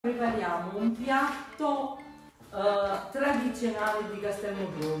prepariamo un piatto tradizionale di Castel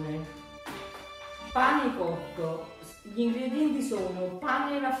Morrone. Pane cotto. Gli ingredienti sono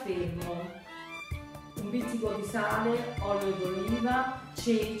pane raffermo, un pizzico di sale, olio d'oliva,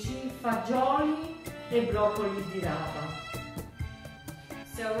 ceci, fagioli e broccoli di rapa.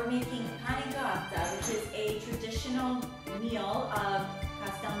 So we're making pane cotto, which is a traditional meal of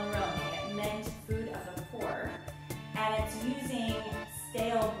Castel Morrone. It meant food of the poor, and it's using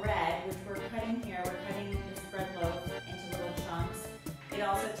stale bread, which we're cutting here. We're cutting this bread loaf into little chunks. It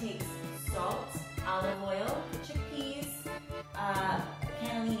also takes salt, olive oil, chickpeas,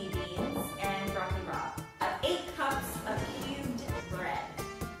 cannellini beans, and broccoli rabe. 8 cups of cubed bread.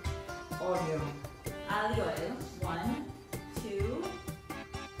 Olio. Olive oil. 1, 2,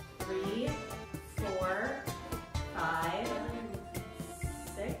 3, 4, 5,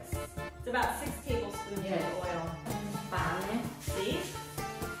 6. It's about 6 tablespoons of oil. Pane. See?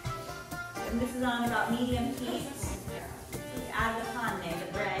 And this is on about medium heat. Add the pane, the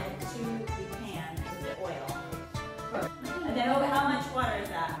bread, to the pan with the oil. And then how much water is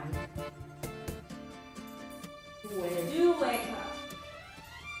that? 2 cups.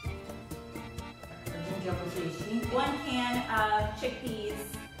 Aggiungiamo ceci. 1 can of chickpeas,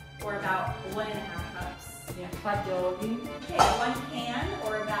 or about 1.5 cups. Fagioli. Okay, 1 can,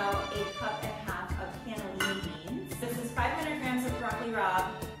 or about 1.5 cups of cannellini beans. This is 500 grams of broccoli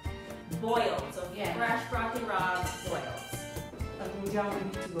rabe, boiled. So fresh broccoli rabe boiled. Aggiungiamo un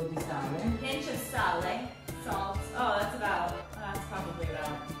pizzico di sale. Pinch of sale, salt. Oh, that's probably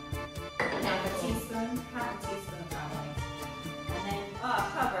about half a teaspoon probably. And then,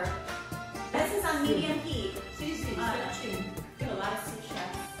 cover. This is on medium heat. You have a lot of sous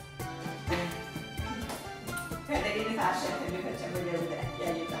chefs. Caterina fa chef e noi facciamo gli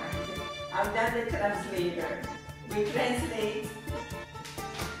aiutanti. I'm done the translator. We translate.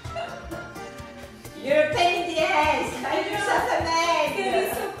 You're a pain in the ass. I do something It's gonna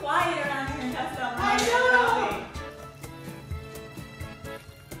be so quiet around here in Castel Morrone. I know.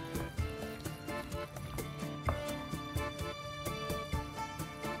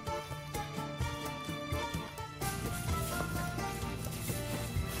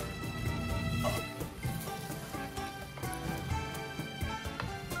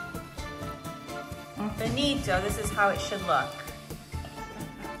 Finito, this is how it should look.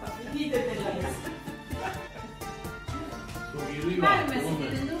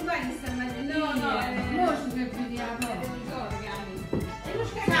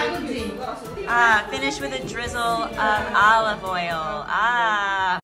 Finish with a drizzle of olive oil.